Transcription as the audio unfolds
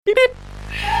Beep, beep.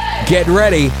 Get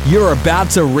ready, you're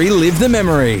about to relive the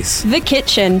memories. The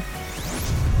Kitchen.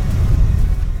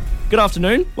 Good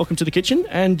afternoon, welcome to The Kitchen,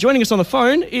 and joining us on the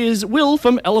phone is Will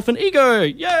from Elephant Ego.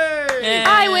 Yay!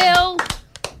 Hi, Will.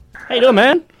 How you doing,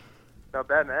 man? Not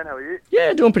bad, man. How are you?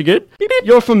 Yeah, doing pretty good. Beep, beep.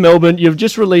 You're from Melbourne. You've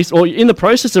just released, or you're in the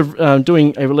process of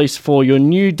doing a release for your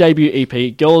new debut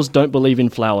EP, Girls Don't Believe in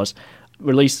Flowers,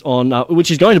 released on, which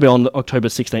is going to be on October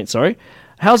 16th, sorry.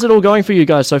 How's it all going for you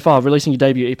guys so far, releasing your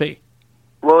debut EP?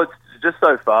 Well, it's just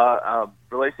so far.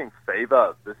 Releasing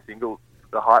Fever, the single,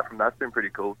 the hype from that's been pretty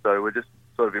cool. So we're just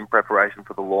sort of in preparation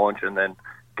for the launch and then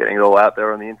getting it all out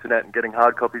there on the internet and getting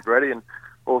hard copies ready and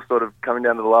all sort of coming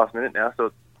down to the last minute now. So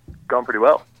it's gone pretty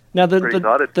well. Now,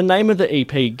 the name of the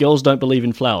EP, Girls Don't Believe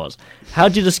in Flowers, how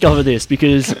did you discover this?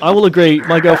 Because I will agree,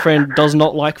 my girlfriend does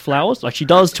not like flowers. Like, she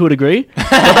does to a degree,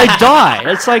 but they die.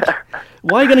 It's like,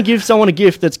 why are you going to give someone a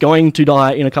gift that's going to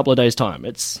die in a couple of days' time?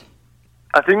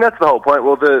 I think that's the whole point.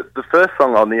 Well, the first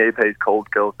song on the EP is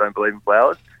called Girls Don't Believe in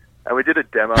Flowers, and we did a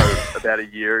demo about a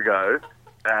year ago,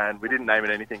 and we didn't name it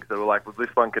anything, so we're like, well,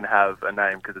 this one can have a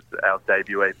name because it's our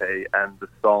debut EP, and the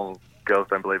song Girls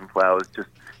Don't Believe in Flowers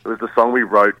it was the song we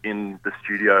wrote in the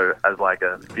studio as like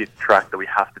a fifth track that we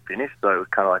have to finish. So it was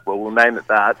kind of like, well, we'll name it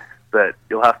that, but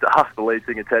you'll have to ask the lead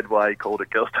singer Ted why he called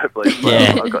it Girls Don't Believe in Flowers.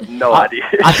 Yeah. I've got no idea.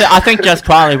 I think just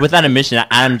quietly, with that admission that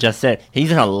Adam just said,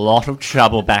 he's in a lot of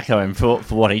trouble back home for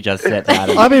what he just said.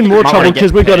 Adam. I'm in more trouble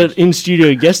because we've got an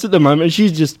in-studio guest at the moment, and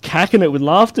she's just cacking it with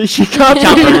laughter. She can't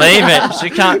believe it.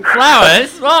 She can't.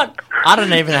 Flowers? What?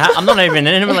 I'm not even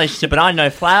in a relationship, but I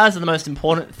know flowers are the most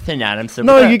important thing, Adam. So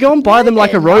no, you go and buy them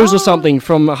like a rose or something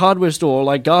from a hardware store or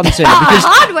like garden centre. Because,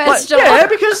 hardware store? Yeah,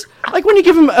 because like when you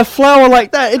give them a flower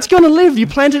like that, it's going to live. You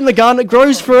plant it in the garden, it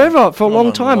grows forever for a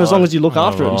long time as long as you look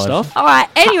after it and stuff. All right,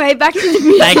 anyway, back to the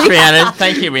music. Thanks, Rhiannon.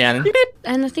 Thank you, Rhiannon.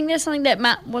 And I think there's something that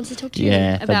Matt wants to talk to you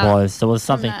Yeah, about. there was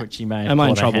something which you may have Am I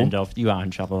in caught a trouble? hand of. You are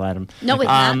in trouble, Adam. Not with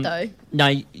Matt, though. No,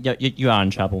 you are in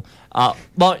trouble.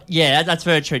 Well, yeah, that's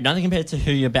very true. Nothing compared to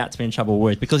who you're about to be in trouble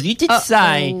with, because you did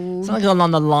say something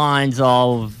along the lines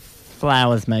of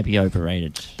flowers may be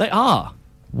overrated. They are.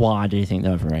 Why do you think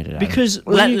they're overrated, Adam? Because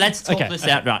let's talk this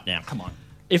out right now. Come on.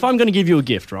 If I'm going to give you a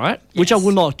gift, right, which I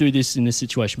will not do this in this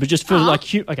situation, but just for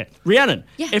okay, Rhiannon,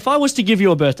 if I was to give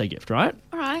you a birthday gift, right?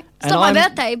 All right. It's not my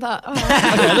birthday, but all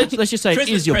right. Okay, let's just say it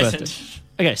is your birthday.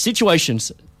 Okay,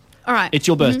 situations. All right. It's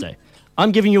your birthday.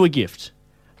 I'm giving you a gift.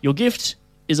 Your gift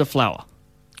is a flower.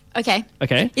 Okay.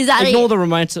 Okay? Is that Ignore it? the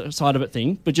romantic side of it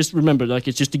thing, but just remember, like,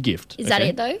 it's just a gift. Is that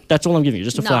it, though? That's all I'm giving you,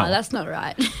 just a flower. No, that's not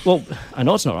right. Well, I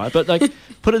know it's not right, but, like,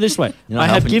 put it this way. You're not I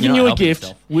have helping- given you're you not a helping gift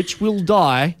yourself. which will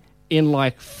die in,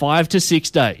 like, 5 to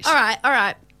 6 days. All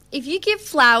right. If you give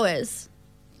flowers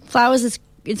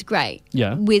is great.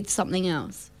 Yeah. With something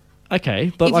else.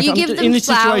 Okay, but If like you give them in this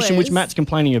situation which flowers- Matt's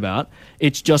complaining about,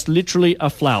 it's just literally a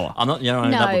flower. I'm not, No.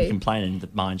 that would be complaining,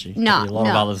 mind you. No, There'll be a lot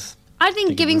of others. I think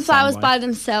Thinking giving the same flowers way. by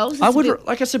themselves is I a would, bit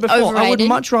like I said before, I would overrated.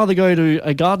 much rather go to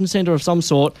a garden centre of some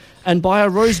sort and buy a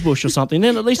rose bush or something.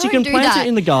 Then at least you Don't can do plant that. it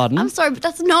in the garden. I'm sorry, but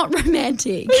that's not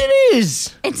romantic. It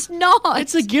is. It's not.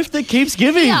 It's a gift that keeps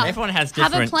giving. Yeah. Everyone has Have a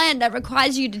different... plant that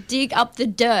requires you to dig up the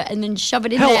dirt and then shove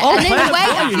it in Hell, there, I'll and then plant it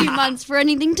wait for a you. few months for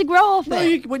anything to grow off No,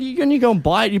 it. when you go and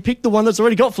buy it, you pick the one that's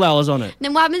already got flowers on it.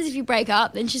 Then what happens if you break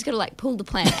up? Then she's got to like pull the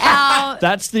plant out.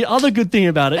 That's the other good thing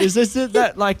about it, is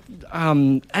that like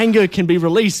anger can be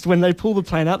released when they pull the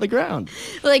plant out the ground.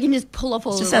 Or they can just pull off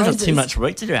all It the just sounds like roses. too much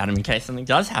work to do, Adam, in case something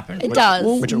does happen. It does.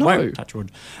 Well, Which it no. won't, touch wood.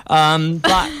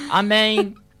 But, I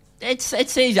mean, it's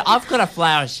easy. I've got a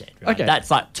flower shed, right? Okay.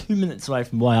 That's like 2 minutes away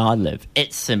from where I live.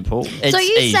 It's simple. It's So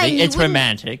you're easy. saying you It's wouldn't-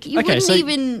 romantic. You Okay, wouldn't so-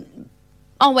 even...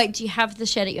 Oh, wait, do you have the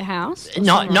shed at your house? Or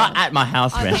Not somewhere not else? at my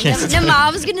house, Okay, Rhiannon. no,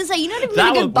 I was going to say, you're not even That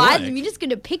going to go would buy work. them. You're just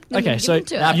going to pick them Okay, and so give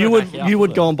them to her. you would Yeah, you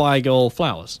would absolutely. go and buy a girl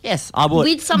flowers. Yes, I would.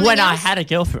 With something when I else? had a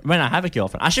girlfriend. When I have a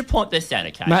girlfriend, I should point this out,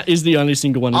 okay? Matt is the only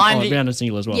single one. I'm Oh, the- Rhiannon's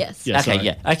single as well. Yes. Yeah, Okay, sorry.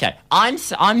 yeah, okay. I'm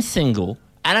single.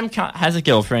 Adam has a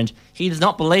girlfriend. He does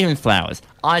not believe in flowers.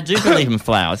 I do believe in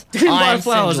flowers. Didn't I buy am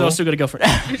flowers, single. I still got a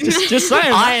girlfriend. just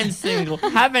saying. I am single. I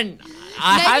haven't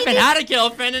this- had a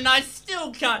girlfriend, and I still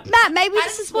can't. Matt, maybe How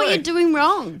this does is it what work? you're doing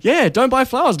wrong. Yeah, don't buy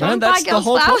flowers, man. Don't buy That's the girls'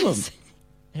 whole flowers. problem.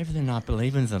 Everything I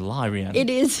believe in is a lie, Rhiannon. It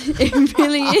is. It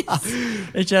really is.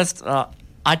 It just,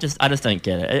 I just don't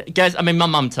get it. Guys, I mean, my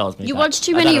mum tells me You that. watch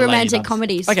too I many don't know romantic ladybugs.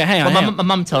 comedies. Okay, hang on. Well, hang on. my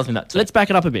mum tells me that too. Let's back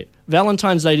it up a bit.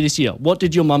 Valentine's Day this year. What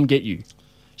did your mum get you?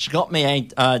 She got me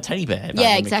a teddy bear. if I Yeah,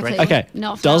 remember exactly. correctly. Okay.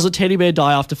 Not Does fun. a teddy bear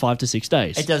die after 5 to 6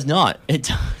 days? It does not. It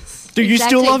does. Do you still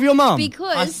Exactly. love your mum?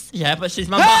 Because Yeah, but she's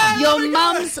my mum. your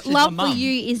mum's my love for mum.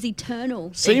 you is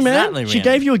eternal. See, Exactly, man, she Rhiannon.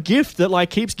 gave you a gift that like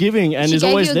keeps giving and She is gave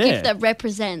always you a there. gift that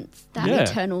represents that Yeah.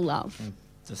 eternal love.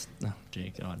 Just, oh, dear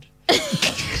God.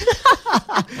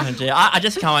 Oh, dear. I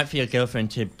just can't wait for your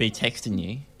girlfriend to be texting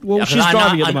you. Well, Yeah, she's 'cause I know-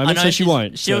 driving at the I moment, know so she she's-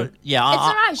 won't. She'll, So. yeah, It's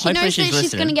all right. She hopefully knows that she's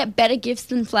listening. going to get better gifts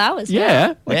than flowers.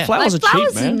 Yeah, like Yeah. flowers Like, are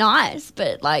flowers cheap, man. are nice,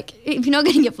 but like if you're not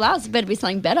going to get flowers, it better be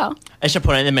something better. I should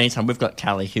point out in the meantime, we've got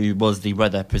Callie, who was the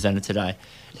weather presenter today,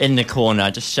 in the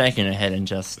corner, just shaking her head and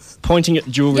just... Pointing at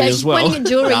jewellery Yeah, as she's well. pointing at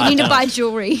jewelry. No, You need to no. buy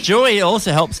jewelry. Jewelry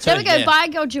also helps too. There we go. yeah. Buy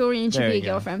a girl jewelry and she'll There be you a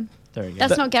go. girlfriend. There we go.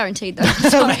 That's not guaranteed though.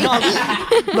 Sorry.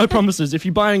 No promises. If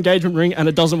you buy an engagement ring and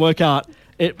it doesn't work out,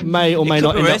 it may or may It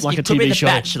not could end be up worse. like a You could be TV the show.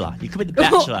 Bachelor. You could be the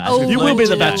Bachelor. as Oh. we've You will learned be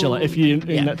the today. bachelor if you're in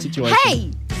Yeah. that situation. Hey,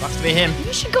 Must be him.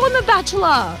 you should go on The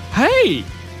Bachelor. Hey!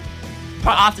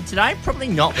 After today, probably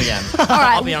not, Leanne. All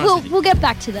right, I'll be honest with you. we'll get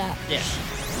back to that. Yeah.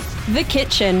 The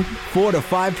Kitchen. 4 to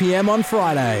 5 p.m. on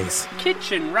Fridays.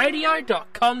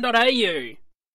 kitchenradio.com.au